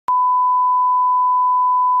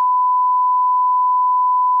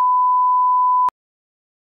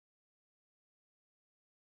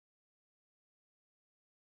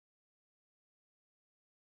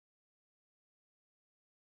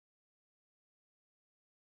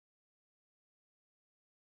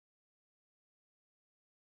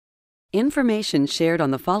Information shared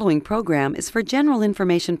on the following program is for general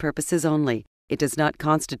information purposes only. It does not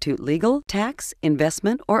constitute legal, tax,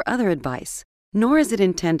 investment, or other advice, nor is it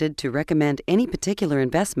intended to recommend any particular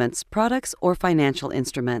investments, products, or financial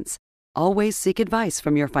instruments. Always seek advice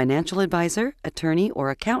from your financial advisor, attorney, or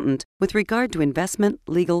accountant with regard to investment,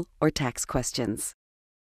 legal, or tax questions.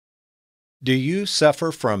 Do you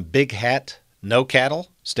suffer from big hat, no cattle?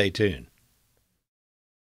 Stay tuned.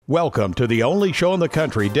 Welcome to the only show in the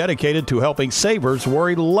country dedicated to helping savers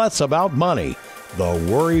worry less about money, the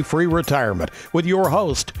WorryFree Retirement, with your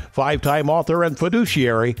host, five-time author and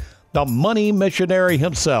fiduciary, the money missionary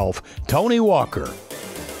himself, Tony Walker.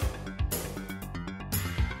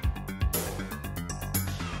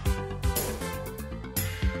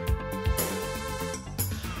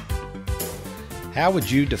 How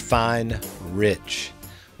would you define rich?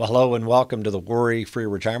 Well, hello and welcome to the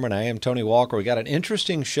WorryFree Retirement. I am Tony Walker. We got an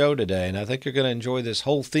interesting show today, and I think you're going to enjoy this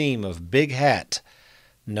whole theme of big hat,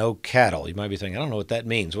 no cattle. You might be thinking, I don't know what that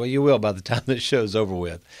means. Well, you will by the time this show's over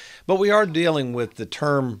with. But we are dealing with the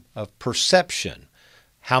term of perception.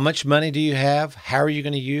 How much money do you have? How are you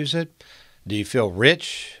going to use it? Do you feel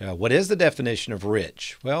rich? What is the definition of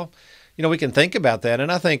rich? Well, we can think about that,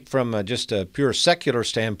 and I think from just a pure secular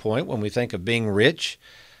standpoint, when we think of being rich,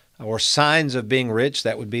 or signs of being rich,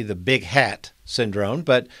 that would be the big hat syndrome,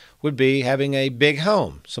 but would be having a big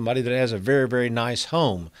home. Somebody that has a very, very nice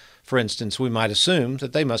home, for instance, we might assume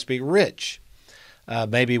that they must be rich.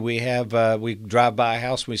 Maybe we drive by a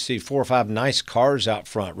house and we see 4 or 5 nice cars out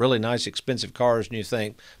front, really nice, expensive cars, and you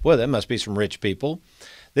think, boy, that must be some rich people.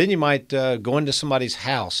 Then you might go into somebody's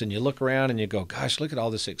house and you look around and you go, gosh, look at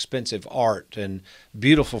all this expensive art and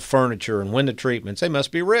beautiful furniture and window treatments. They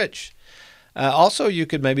must be rich. Also, you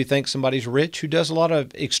could maybe think somebody's rich who does a lot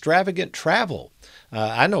of extravagant travel.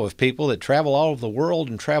 I know of people that travel all over the world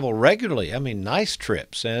and travel regularly. I mean, nice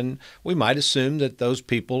trips. And we might assume that those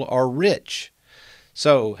people are rich.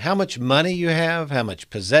 So how much money you have, how much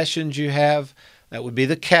possessions you have, that would be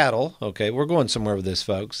the cattle. Okay, we're going somewhere with this,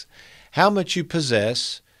 folks. How much you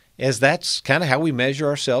possess, as that's kind of how we measure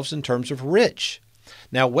ourselves in terms of rich.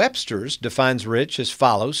 Now, Webster's defines rich as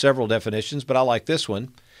follows, several definitions, but I like this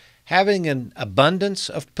one. Having an abundance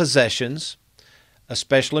of possessions,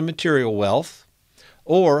 especially material wealth,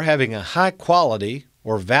 or having a high quality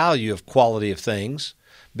or value of quality of things,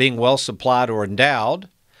 being well supplied or endowed.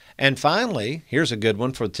 And finally, here's a good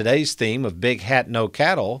one for today's theme of big hat, no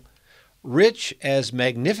cattle, rich as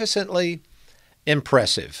magnificently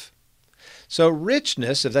impressive. So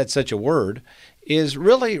richness, if that's such a word, is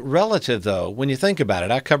really relative, though, when you think about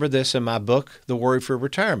it. I covered this in my book, The WorryFree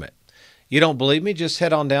Retirement. You don't believe me? Just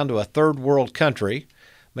head on down to a third world country,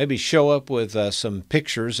 maybe show up with some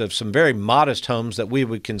pictures of some very modest homes that we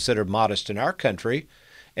would consider modest in our country,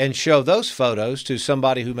 and show those photos to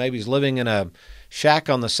somebody who maybe is living in a shack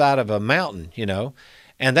on the side of a mountain,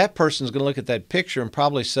 and that person's going to look at that picture and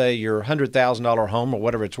probably say your $100,000 home or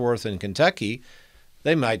whatever it's worth in Kentucky.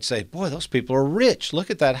 They might say, boy, those people are rich. Look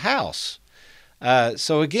at that house.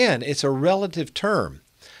 So again, it's a relative term.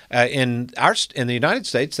 In the United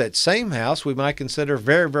States, that same house we might consider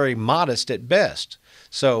very, very modest at best.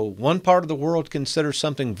 So one part of the world considers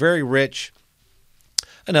something very rich.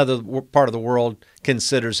 Another part of the world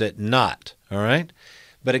considers it not. All right?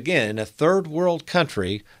 But again, in a third world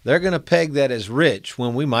country, they're going to peg that as rich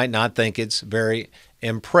when we might not think it's very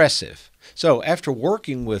impressive. So after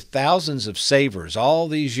working with thousands of savers all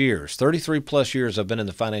these years, 33 plus years I've been in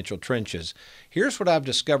the financial trenches, here's what I've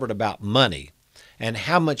discovered about money and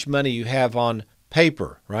how much money you have on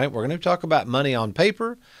paper, right? We're going to talk about money on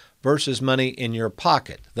paper versus money in your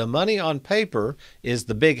pocket. The money on paper is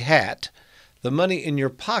the big hat. The money in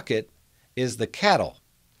your pocket is the cattle.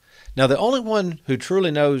 Now, the only one who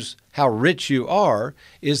truly knows how rich you are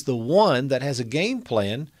is the one that has a game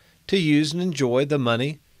plan to use and enjoy the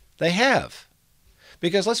money they have.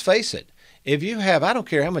 Because let's face it, if you have, I don't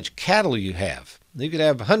care how much cattle you have, you could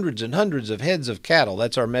have hundreds and hundreds of heads of cattle.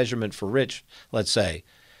 That's our measurement for rich, let's say.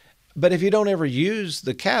 But if you don't ever use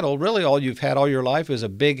the cattle, really all you've had all your life is a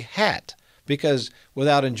big hat. Because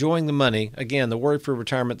without enjoying the money, again, the WorryFree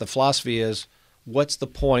Retirement, the philosophy is, what's the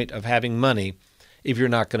point of having money if you're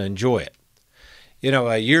not going to enjoy it?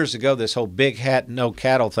 Years ago, this whole big hat, no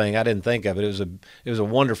cattle thing, I didn't think of it. It was a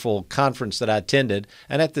wonderful conference that I attended.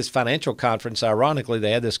 And at this financial conference, ironically,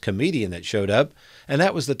 they had this comedian that showed up, and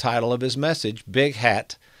that was the title of his message, Big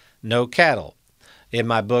Hat, No Cattle. In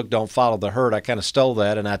my book, Don't Follow the Herd, I kind of stole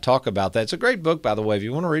that, and I talk about that. It's a great book, by the way. If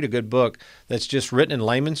you want to read a good book that's just written in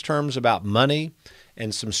layman's terms about money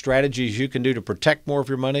and some strategies you can do to protect more of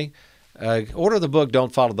your money, Order the book,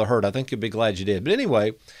 Don't Follow the Herd. I think you'll be glad you did. But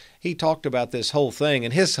anyway, he talked about this whole thing,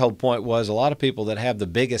 and his whole point was a lot of people that have the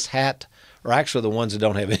biggest hat are actually the ones that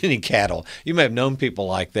don't have any cattle. You may have known people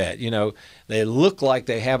like that. You know, they look like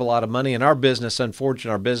they have a lot of money. In our business,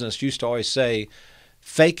 unfortunately, our business used to always say,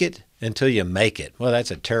 fake it until you make it. Well,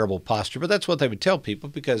 that's a terrible posture, but that's what they would tell people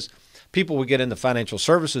because people would get in the financial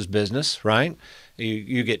services business, right?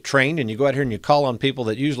 You get trained and you go out here and you call on people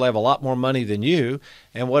that usually have a lot more money than you.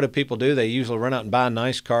 And what do people do? They usually run out and buy a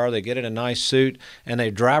nice car. They get in a nice suit and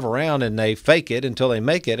they drive around and they fake it until they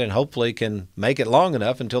make it and hopefully can make it long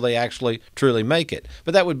enough until they actually truly make it.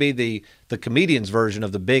 But that would be the comedian's version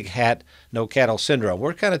of the big hat, no cattle syndrome.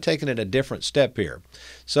 We're kind of taking it a different step here.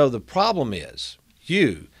 So the problem is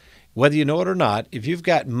whether you know it or not, if you've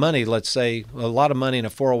got money, let's say a lot of money in a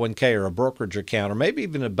 401k or a brokerage account, or maybe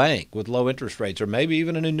even a bank with low interest rates, or maybe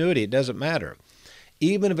even an annuity, it doesn't matter.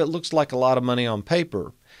 Even if it looks like a lot of money on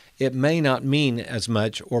paper, it may not mean as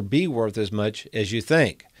much or be worth as much as you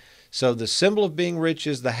think. So the symbol of being rich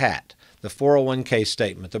is the hat, the 401k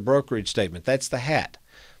statement, the brokerage statement, that's the hat.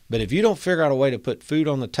 But if you don't figure out a way to put food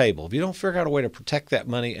on the table, if you don't figure out a way to protect that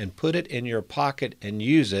money and put it in your pocket and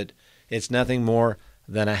use it, it's nothing more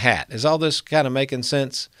than a hat. Is all this kind of making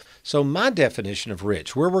sense? So my definition of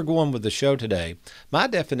rich, where we're going with the show today, my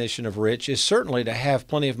definition of rich is certainly to have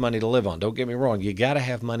plenty of money to live on. Don't get me wrong, you got to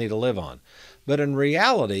have money to live on. But in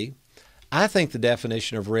reality, I think the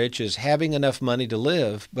definition of rich is having enough money to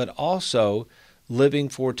live, but also living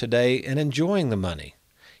for today and enjoying the money.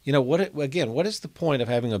 You know, what is the point of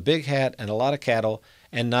having a big hat and a lot of cattle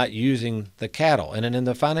and not using the cattle? And in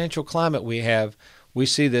the financial climate we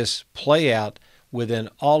see this play out within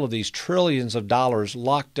all of these trillions of dollars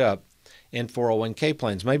locked up in 401k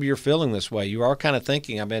plans. Maybe you're feeling this way. You are kind of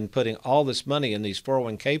thinking, I've been putting all this money in these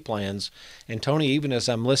 401k plans, and Tony, even as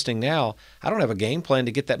I'm listening now, I don't have a game plan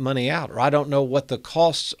to get that money out, or I don't know what the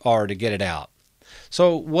costs are to get it out.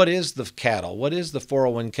 So what is the cattle? What is the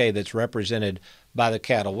 401k that's represented by the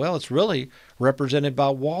cattle? Well, it's really represented by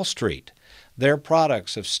Wall Street. Their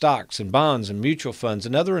products of stocks and bonds and mutual funds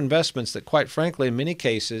and other investments that, quite frankly, in many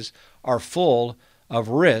cases are full of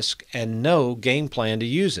risk and no game plan to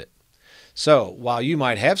use it. So while you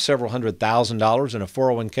might have several $100,000 in a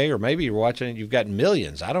 401k, or maybe you're watching it, you've got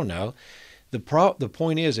millions, I don't know. The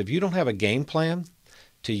point is, if you don't have a game plan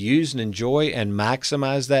to use and enjoy and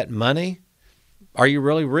maximize that money, are you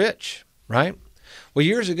really rich, right? Well,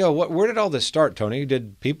 years ago, where did all this start, Tony?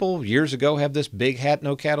 Did people years ago have this big hat,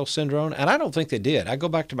 no cattle syndrome? And I don't think they did. I go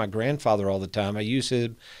back to my grandfather all the time. I use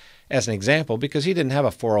him as an example because he didn't have a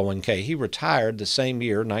 401k. He retired the same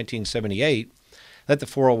year, 1978, that the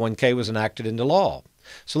 401k was enacted into law.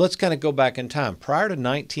 So let's kind of go back in time. Prior to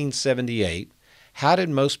 1978, how did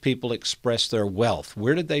most people express their wealth?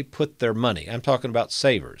 Where did they put their money? I'm talking about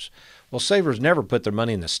savers. Well, savers never put their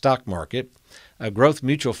money in the stock market. Growth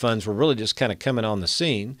mutual funds were really just kind of coming on the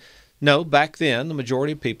scene. No, back then, the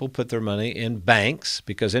majority of people put their money in banks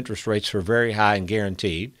because interest rates were very high and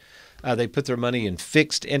guaranteed. They put their money in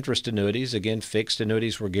fixed interest annuities. Again, fixed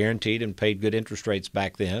annuities were guaranteed and paid good interest rates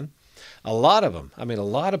back then. A lot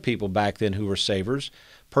of people back then who were savers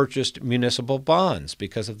purchased municipal bonds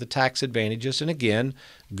because of the tax advantages and, again,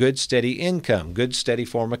 good steady income, good steady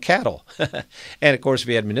form of cattle. And, of course, if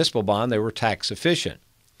you had a municipal bond, they were tax efficient.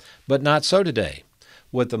 But not so today.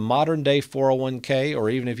 With the modern day 401k, or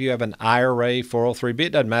even if you have an IRA, 403b, it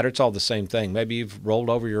doesn't matter. It's all the same thing. Maybe you've rolled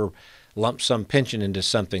over your lump sum pension into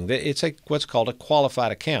something. It's what's called a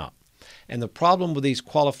qualified account. And the problem with these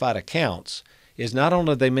qualified accounts is not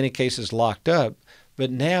only are they in many cases locked up, but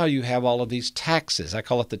now you have all of these taxes. I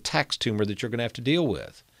call it the tax tumor that you're going to have to deal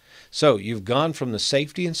with. So you've gone from the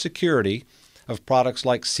safety and security of products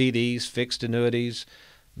like CDs, fixed annuities,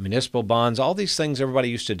 municipal bonds, all these things everybody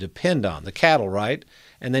used to depend on, the cattle, right?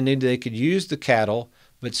 And then they could use the cattle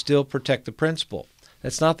but still protect the principal.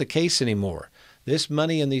 That's not the case anymore. This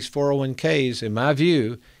money in these 401ks, in my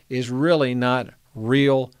view, is really not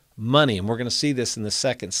real money. And we're going to see this in the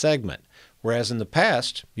second segment. Whereas in the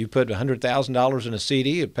past, you put $100,000 in a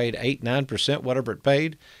CD, it paid 8-9%, whatever it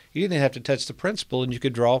paid. You didn't have to touch the principal, and you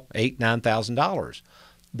could draw $8,000-$9,000.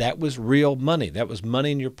 That was real money. That was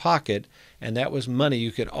money in your pocket, and that was money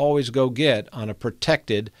you could always go get on a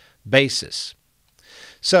protected basis.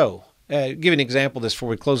 So, give you an example of this before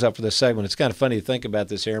we close out for this segment. It's kind of funny to think about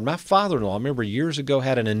this, Aaron. My father-in-law, I remember years ago,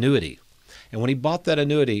 had an annuity. And when he bought that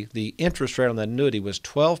annuity, the interest rate on that annuity was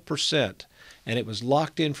 12%. And it was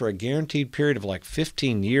locked in for a guaranteed period of like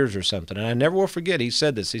 15 years or something. And I never will forget, he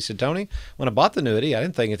said this. He said, Tony, when I bought the annuity, I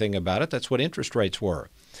didn't think anything about it. That's what interest rates were.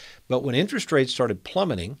 But when interest rates started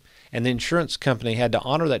plummeting and the insurance company had to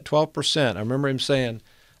honor that 12%, I remember him saying,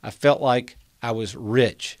 I felt like I was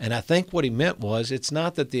rich. And I think what he meant was it's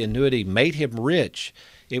not that the annuity made him rich.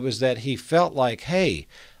 It was that he felt like, hey,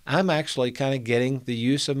 I'm actually kind of getting the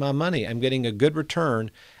use of my money. I'm getting a good return,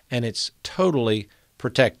 and it's totally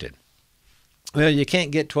protected. Well, you can't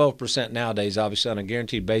get 12% nowadays, obviously, on a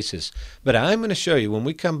guaranteed basis. But I'm going to show you, when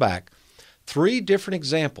we come back, 3 different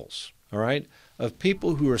examples, all right, of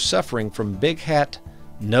people who are suffering from big hat,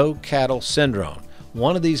 no cattle syndrome.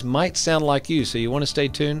 One of these might sound like you, so you want to stay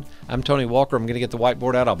tuned. I'm Tony Walker. I'm going to get the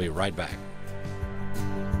whiteboard out. I'll be right back.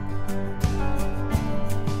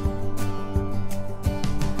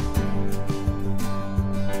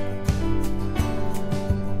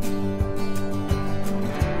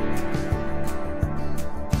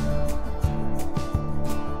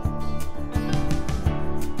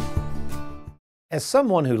 As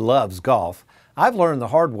someone who loves golf, I've learned the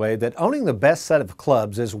hard way that owning the best set of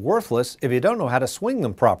clubs is worthless if you don't know how to swing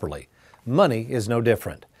them properly. Money is no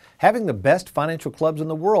different. Having the best financial clubs in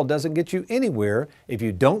the world doesn't get you anywhere if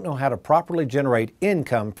you don't know how to properly generate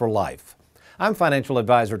income for life. I'm financial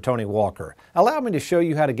advisor Tony Walker. Allow me to show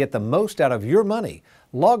you how to get the most out of your money.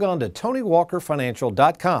 Log on to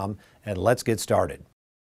TonyWalkerFinancial.com and let's get started.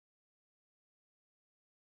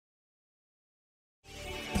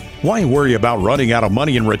 Why worry about running out of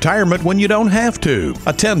money in retirement when you don't have to?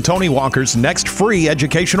 Attend Tony Walker's next free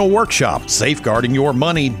educational workshop, Safeguarding Your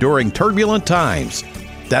Money During Turbulent Times.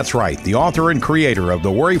 That's right, the author and creator of the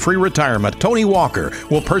WorryFree Retirement, Tony Walker,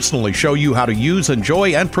 will personally show you how to use,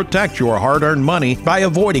 enjoy, and protect your hard-earned money by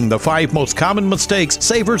avoiding the 5 most common mistakes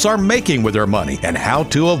savers are making with their money and how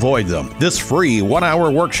to avoid them. This free 1-hour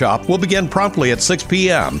workshop will begin promptly at 6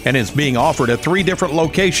 p.m. and is being offered at 3 different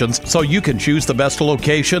locations, so you can choose the best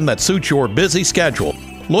location that suits your busy schedule.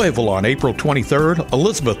 Louisville on April 23rd,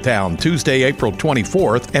 Elizabethtown Tuesday, April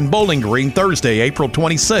 24th, and Bowling Green Thursday, April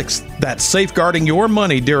 26th. That's Safeguarding Your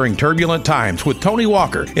Money During Turbulent Times with Tony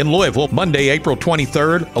Walker in Louisville, Monday, April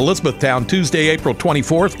 23rd, Elizabethtown Tuesday, April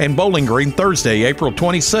 24th, and Bowling Green Thursday, April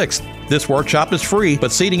 26th. This workshop is free,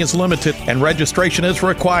 but seating is limited and registration is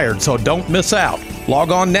required, so don't miss out.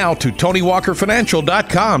 Log on now to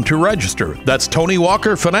TonyWalkerFinancial.com to register. That's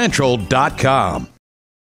TonyWalkerFinancial.com.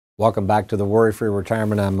 Welcome back to the Worry-Free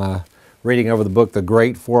Retirement. I'm reading over the book, The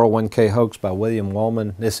Great 401k Hoax by William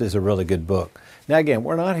Wellman. This is a really good book. Now again,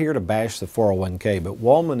 we're not here to bash the 401k, but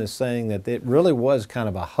Wellman is saying that it really was kind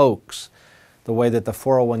of a hoax, the way that the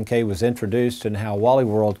 401k was introduced and how Wally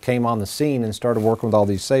World came on the scene and started working with all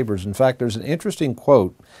these savers. In fact, there's an interesting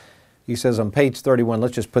quote. He says on page 31,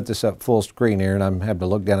 let's just put this up full screen here, and I'm having to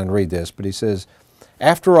look down and read this, but he says,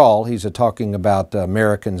 after all, he's talking about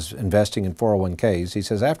Americans investing in 401ks. He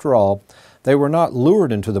says, after all, they were not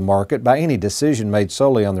lured into the market by any decision made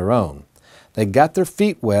solely on their own. They got their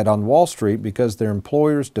feet wet on Wall Street because their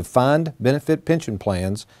employers' defined benefit pension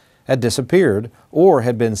plans had disappeared or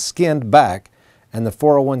had been skinned back, and the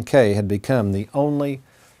 401k had become the only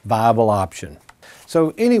viable option.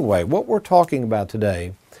 So anyway, what we're talking about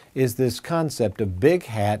today is this concept of big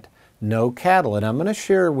hat, no cattle. And I'm going to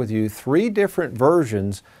share with you 3 different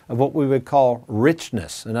versions of what we would call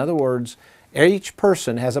richness. In other words, each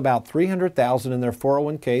person has about $300,000 in their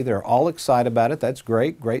 401k. They're all excited about it. That's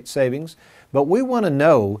great, great savings. But we want to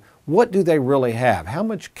know, what do they really have? How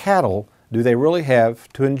much cattle do they really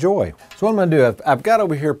have to enjoy? So what I'm going to do, I've got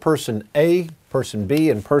over here person A, person B,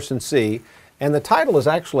 and person C, and the title is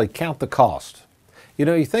actually Count the Cost. You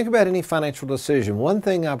know, you think about any financial decision, one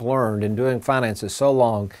thing I've learned in doing finances so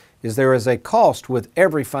long is there is a cost with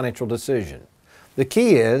every financial decision. The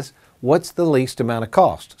key is, what's the least amount of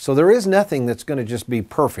cost? So there is nothing that's going to just be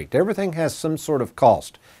perfect. Everything has some sort of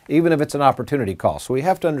cost, even if it's an opportunity cost. So we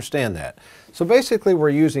have to understand that. So basically we're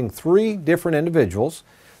using 3 different individuals.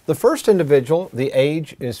 The first individual, the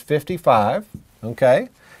age is 55, okay?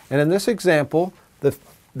 And in this example, the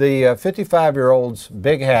 55-year-old's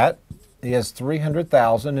big hat, he has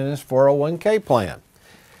 $300,000 in his 401k plan.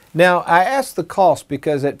 Now, I asked the cost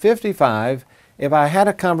because at 55, if I had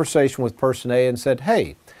a conversation with person A and said,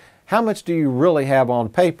 hey, how much do you really have on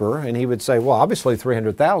paper? And he would say, well, obviously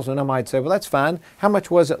 $300,000. I might say, well, that's fine. How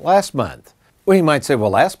much was it last month? Well, he might say,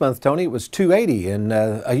 well, last month, Tony, it was $280, and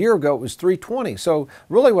a year ago it was $320. So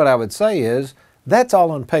really what I would say is, that's all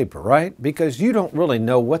on paper, right? Because you don't really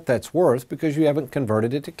know what that's worth because you haven't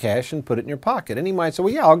converted it to cash and put it in your pocket. And he might say,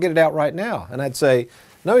 well, yeah, I'll get it out right now. And I'd say,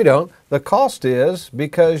 no, you don't. The cost is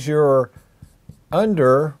because you're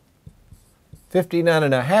under 59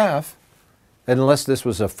 and a half, unless this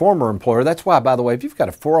was a former employer. That's why, by the way, if you've got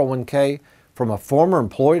a 401k from a former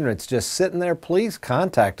employer and it's just sitting there, please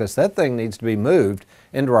contact us. That thing needs to be moved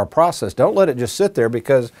into our process. Don't let it just sit there,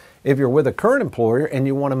 because if you're with a current employer and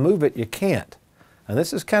you want to move it, you can't. And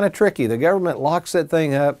this is kind of tricky. The government locks that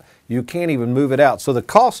thing up. You can't even move it out. So the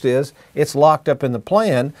cost is it's locked up in the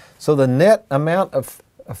plan. So the net amount of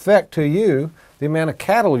effect to you, the amount of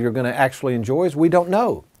cattle you're going to actually enjoy, is we don't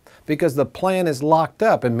know because the plan is locked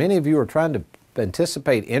up. And many of you are trying to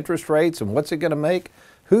anticipate interest rates and what's it going to make.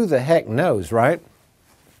 Who the heck knows, right?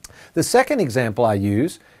 The second example I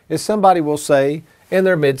use is somebody will say in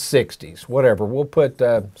their mid-60s, whatever. We'll put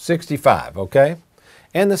 65, okay?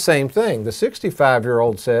 And the same thing. The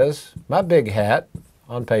 65-year-old says, my big hat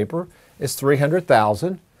on paper is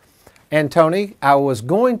 $300,000. And Tony, I was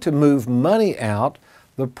going to move money out.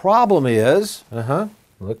 The problem is,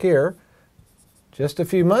 look here, just a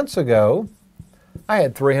few months ago, I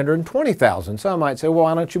had $320,000. So I might say, well,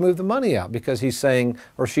 why don't you move the money out? Because he's saying,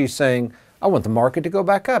 or she's saying, I want the market to go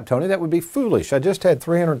back up. Tony, that would be foolish. I just had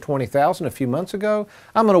 $320,000 a few months ago.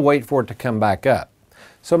 I'm going to wait for it to come back up.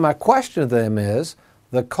 So my question to them is,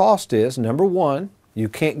 the cost is, number one, you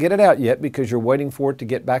can't get it out yet because you're waiting for it to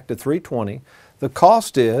get back to 320. The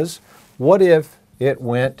cost is, what if it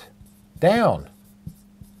went down?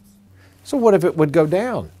 So what if it would go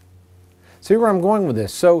down? See where I'm going with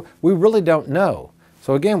this? So we really don't know.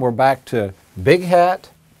 So again, we're back to big hat.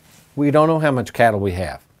 We don't know how much cattle we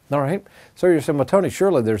have. All right. So you're saying, well, Tony,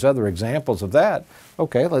 surely there's other examples of that.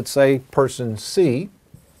 Okay, let's say person C,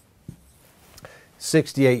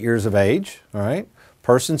 68 years of age. All right.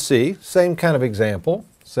 Person C, same kind of example,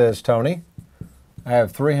 says, Tony, I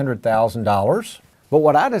have $300,000. But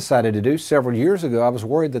what I decided to do several years ago, I was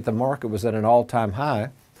worried that the market was at an all-time high.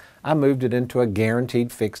 I moved it into a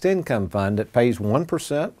guaranteed fixed income fund that pays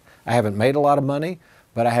 1%. I haven't made a lot of money,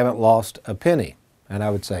 but I haven't lost a penny. And I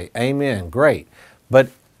would say, amen, great. But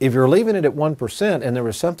if you're leaving it at 1% and there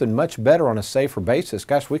was something much better on a safer basis,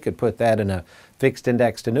 gosh, we could put that in a fixed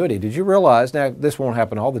indexed annuity. Did you realize, now this won't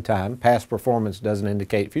happen all the time, past performance doesn't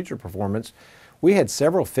indicate future performance. We had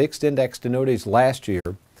several fixed indexed annuities last year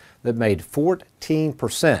that made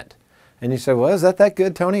 14%. And you say, well, is that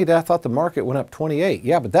good, Tony? I thought the market went up 28.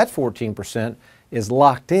 Yeah, but that 14% is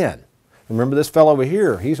locked in. Remember this fellow over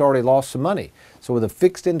here, he's already lost some money. So with a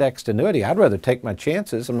fixed indexed annuity, I'd rather take my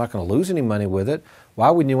chances. I'm not going to lose any money with it. Why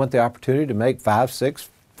wouldn't you want the opportunity to make 5, 6,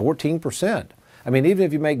 14%? I mean, even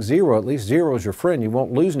if you make zero, at least zero is your friend. You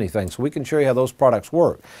won't lose anything. So we can show you how those products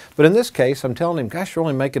work. But in this case, I'm telling him, gosh, you're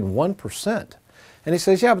only making 1%. And he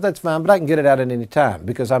says, yeah, but that's fine, but I can get it out at any time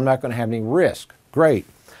because I'm not going to have any risk. Great.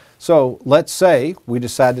 So let's say we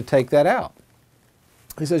decide to take that out.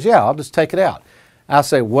 He says, yeah, I'll just take it out. I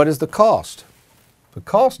say, what is the cost? The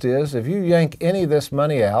cost is, if you yank any of this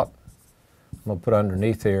money out, I'm going to put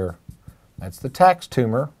underneath here, that's the tax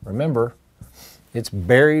tumor. Remember, it's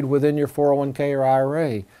buried within your 401k or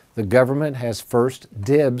IRA. The government has first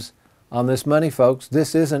dibs on this money, folks.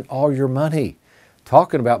 This isn't all your money.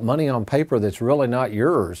 Talking about money on paper that's really not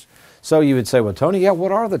yours. So you would say, well, Tony, yeah,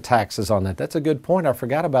 what are the taxes on that? That's a good point. I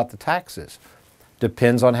forgot about the taxes.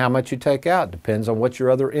 Depends on how much you take out. Depends on what your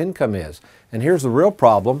other income is. And here's the real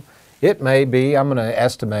problem. It may be, I'm going to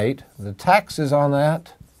estimate, the taxes on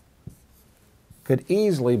that could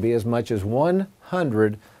easily be as much as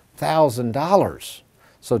 $100,000.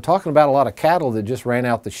 So talking about a lot of cattle that just ran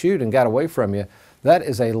out the chute and got away from you, that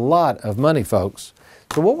is a lot of money, folks.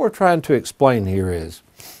 So what we're trying to explain here is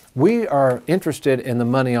we are interested in the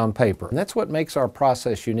money on paper. And that's what makes our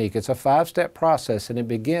process unique. It's a 5-step process, and it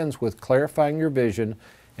begins with clarifying your vision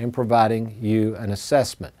and providing you an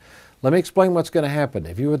assessment. Let me explain what's going to happen.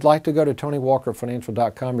 If you would like to go to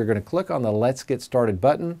TonyWalkerFinancial.com, you're going to click on the Let's Get Started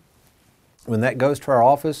button. When that goes to our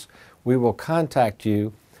office, we will contact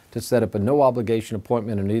you to set up a no-obligation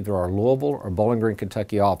appointment in either our Louisville or Bowling Green,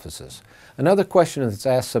 Kentucky offices. Another question that's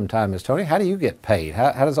asked sometimes is, Tony, how do you get paid?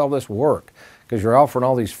 How does all this work? Because you're offering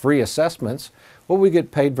all these free assessments. Well, we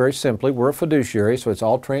get paid very simply. We're a fiduciary, so it's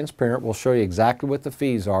all transparent. We'll show you exactly what the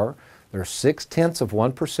fees are. They're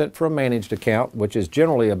 0.6% for a managed account, which is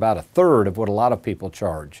generally about a third of what a lot of people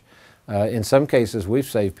charge. In some cases, we've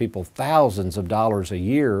saved people thousands of dollars a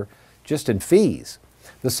year just in fees.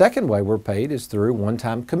 The second way we're paid is through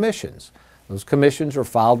one-time commissions. Those commissions are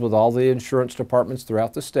filed with all the insurance departments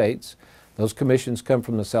throughout the states. Those commissions come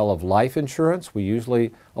from the sale of life insurance. We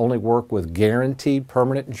usually only work with guaranteed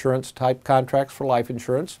permanent insurance type contracts for life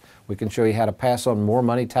insurance. We can show you how to pass on more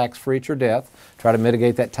money tax-free at your death, try to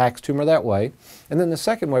mitigate that tax tumor that way. And then the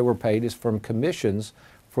second way we're paid is from commissions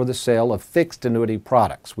for the sale of fixed annuity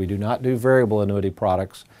products. We do not do variable annuity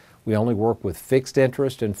products. We only work with fixed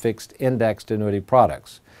interest and fixed indexed annuity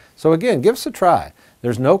products. So again, give us a try.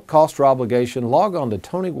 There's no cost or obligation. Log on to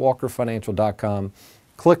TonyWalkerFinancial.com.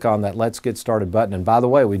 Click on that Let's Get Started button. And by the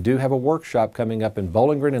way, we do have a workshop coming up in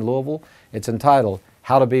Bowling Green and Louisville. It's entitled,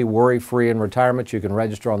 how to be worry-free in retirement. You can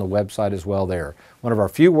register on the website as well there. One of our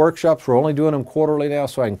few workshops. We're only doing them quarterly now,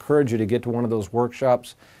 so I encourage you to get to one of those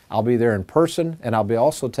workshops. I'll be there in person, and I'll be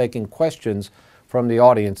also taking questions from the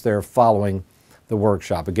audience there following the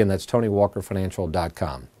workshop. Again, that's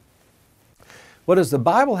TonyWalkerFinancial.com. Well, does the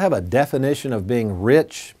Bible have a definition of being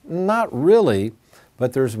rich? Not really,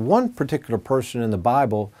 but there's one particular person in the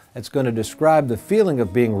Bible that's going to describe the feeling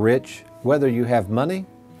of being rich, whether you have money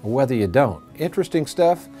or whether you don't. Interesting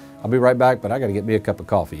stuff. I'll be right back, but I got to get me a cup of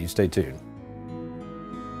coffee. You stay tuned.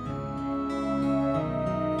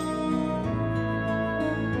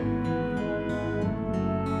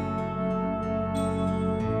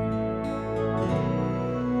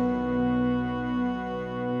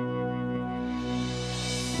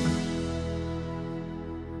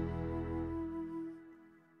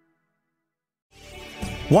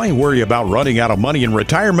 Why worry about running out of money in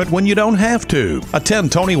retirement when you don't have to?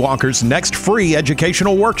 Attend Tony Walker's next free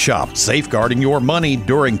educational workshop, Safeguarding Your Money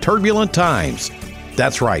During Turbulent Times.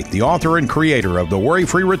 That's right, the author and creator of the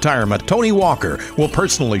WorryFree Retirement, Tony Walker, will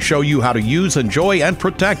personally show you how to use, enjoy, and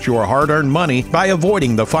protect your hard-earned money by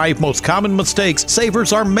avoiding the 5 most common mistakes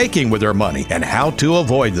savers are making with their money and how to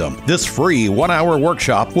avoid them. This free 1-hour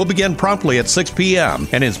workshop will begin promptly at 6 p.m.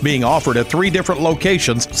 and is being offered at 3 different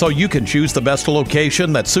locations, so you can choose the best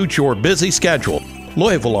location that suits your busy schedule.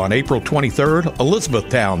 Louisville on April 23rd,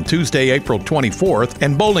 Elizabethtown Tuesday, April 24th,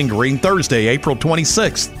 and Bowling Green Thursday, April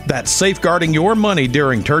 26th. That's Safeguarding Your Money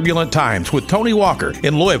During Turbulent Times with Tony Walker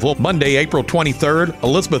in Louisville, Monday, April 23rd,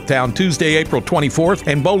 Elizabethtown Tuesday, April 24th,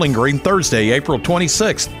 and Bowling Green Thursday, April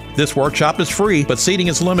 26th. This workshop is free, but seating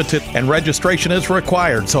is limited and registration is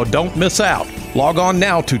required, so don't miss out. Log on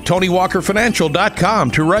now to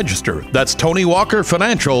TonyWalkerFinancial.com to register. That's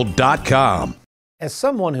TonyWalkerFinancial.com. As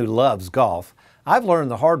someone who loves golf, I've learned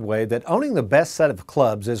the hard way that owning the best set of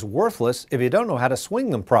clubs is worthless if you don't know how to swing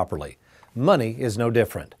them properly. Money is no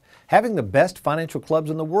different. Having the best financial clubs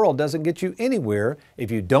in the world doesn't get you anywhere if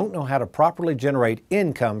you don't know how to properly generate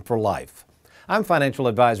income for life. I'm financial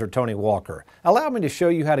advisor Tony Walker. Allow me to show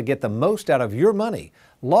you how to get the most out of your money.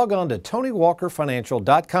 Log on to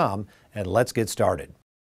TonyWalkerFinancial.com and let's get started.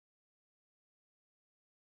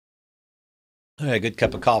 Hey, good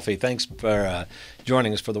cup of coffee. Thanks for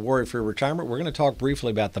joining us for the WorryFree Retirement. We're going to talk briefly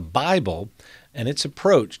about the Bible and its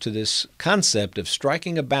approach to this concept of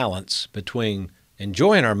striking a balance between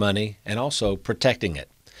enjoying our money and also protecting it.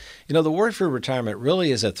 You know, the WorryFree Retirement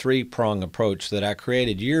really is a 3-prong approach that I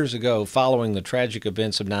created years ago following the tragic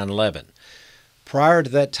events of 9/11. Prior to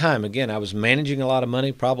that time, again, I was managing a lot of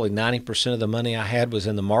money. Probably 90% of the money I had was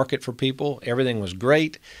in the market for people. Everything was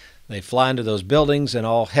great. They fly into those buildings and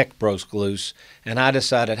all heck broke loose. And I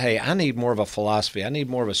decided, hey, I need more of a philosophy. I need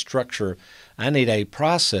more of a structure. I need a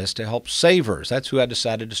process to help savers. That's who I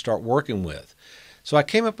decided to start working with. So I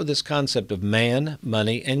came up with this concept of man,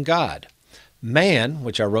 money, and God. Man,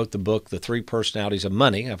 which I wrote the book, The 3 Personalities of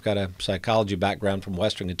Money. I've got a psychology background from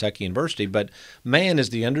Western Kentucky University, but man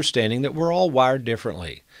is the understanding that we're all wired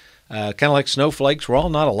differently. Kind of like snowflakes, we're all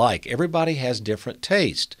not alike. Everybody has different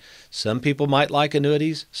taste. Some people might like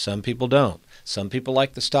annuities, some people don't. Some people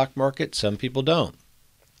like the stock market, some people don't.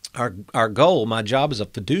 Our goal, my job as a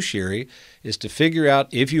fiduciary, is to figure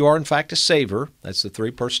out if you are in fact a saver. That's the 3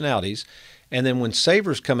 personalities. And then when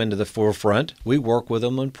savers come into the forefront, we work with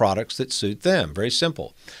them on products that suit them. Very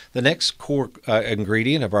simple. The next core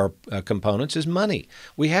ingredient of our components is money.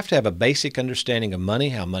 We have to have a basic understanding of money,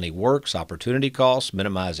 how money works, opportunity costs,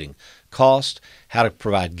 minimizing cost, how to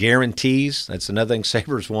provide guarantees. That's another thing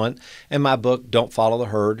savers want. And my book, Don't Follow the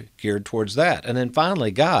Herd, geared towards that. And then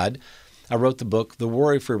finally, God. I wrote the book, The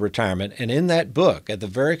WorryFree Retirement. And in that book, at the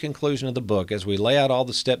very conclusion of the book, as we lay out all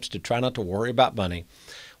the steps to try not to worry about money,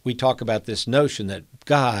 we talk about this notion that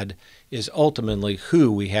God is ultimately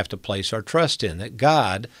who we have to place our trust in, that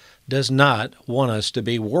God does not want us to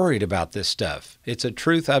be worried about this stuff. It's a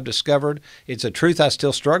truth I've discovered. It's a truth I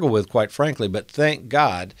still struggle with, quite frankly, but thank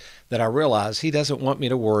God that I realize He doesn't want me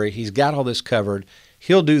to worry. He's got all this covered.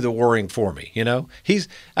 He'll do the worrying for me, you know.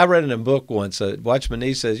 I read in a book once, Watchman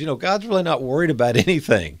Nee says, God's really not worried about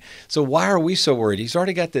anything. So why are we so worried? He's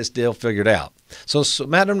already got this deal figured out. So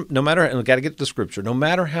no matter, and we've got to get to the scripture, no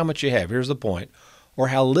matter how much you have, here's the point, or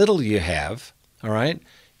how little you have, all right,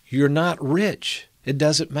 you're not rich. It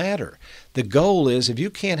doesn't matter. The goal is if you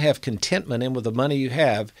can't have contentment in with the money you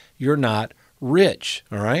have, you're not rich,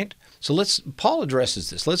 all right? So Paul addresses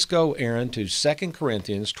this. Let's go, Aaron, to 2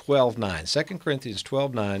 Corinthians 12:9. 2 Corinthians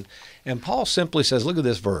 12:9. And Paul simply says, look at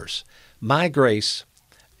this verse. My grace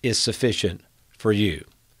is sufficient for you.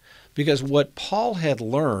 Because what Paul had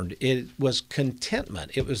learned, it was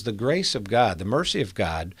contentment. It was the grace of God, the mercy of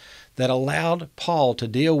God, that allowed Paul to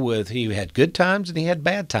deal with, he had good times and he had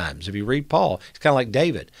bad times. If you read Paul, he's kind of like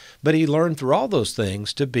David. But he learned through all those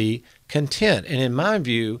things to be content. And in my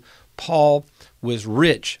view, Paul was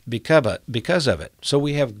rich because of it. So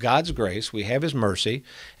we have God's grace, we have his mercy,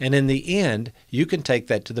 and in the end, you can take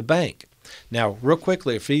that to the bank. Now, real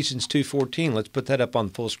quickly, Ephesians 2:14, let's put that up on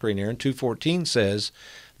full screen here. And 2:14 says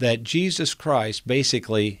that Jesus Christ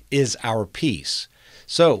basically is our peace.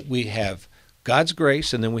 So we have God's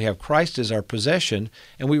grace, and then we have Christ as our possession,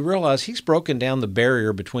 and we realize he's broken down the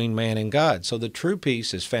barrier between man and God. So the true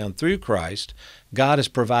peace is found through Christ. God has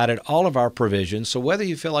provided all of our provisions. So whether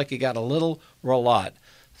you feel like you got a little or a lot,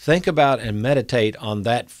 think about and meditate on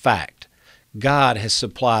that fact. God has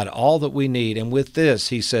supplied all that we need, and with this,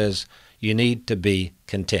 he says, you need to be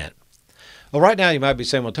content. Well, right now you might be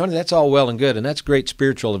saying, well, Tony, that's all well and good, and that's great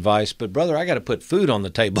spiritual advice, but brother, I got to put food on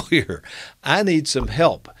the table here. I need some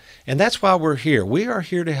help. And that's why we're here. We are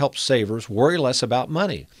here to help savers worry less about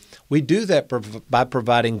money. We do that by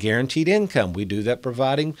providing guaranteed income. We do that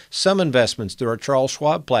providing some investments through our Charles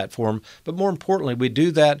Schwab platform. But more importantly, we do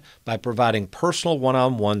that by providing personal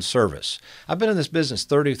one-on-one service. I've been in this business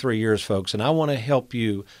 33 years, folks, and I want to help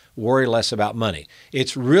you worry less about money.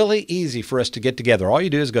 It's really easy for us to get together. All you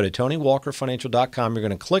do is go to TonyWalkerFinancial.com. You're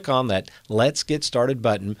going to click on that Let's Get Started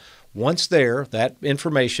button. Once there, that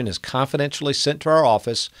information is confidentially sent to our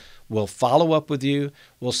office. We'll follow up with you.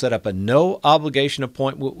 We'll set up a no-obligation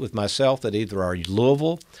appointment with myself at either our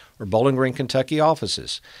Louisville or Bowling Green, Kentucky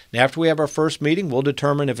offices. Now, after we have our first meeting, we'll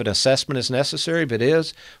determine if an assessment is necessary. If it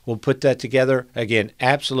is, we'll put that together, again,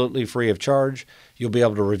 absolutely free of charge. You'll be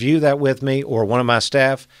able to review that with me or one of my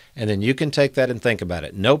staff, and then you can take that and think about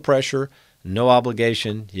it. No pressure, no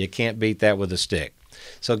obligation. You can't beat that with a stick.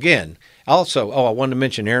 So again, also, I wanted to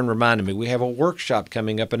mention, Aaron reminded me, we have a workshop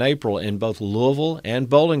coming up in April in both Louisville and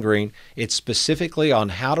Bowling Green. It's specifically on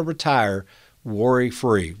how to retire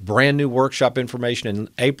worry-free. Brand new workshop information in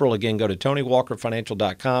April. Again, go to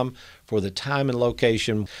TonyWalkerFinancial.com for the time and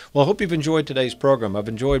location. Well, I hope you've enjoyed today's program. I've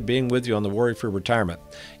enjoyed being with you on the Worry-Free Retirement.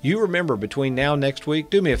 You remember, between now and next week,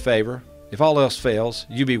 do me a favor. If all else fails,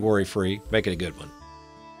 you be worry-free. Make it a good one.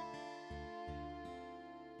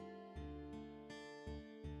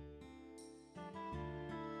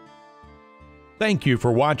 Thank you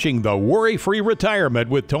for watching the Worry-Free Retirement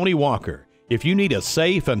with Tony Walker. If you need a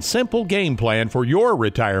safe and simple game plan for your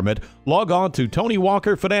retirement, log on to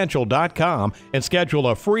TonyWalkerFinancial.com and schedule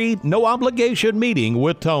a free, no-obligation meeting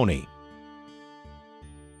with Tony.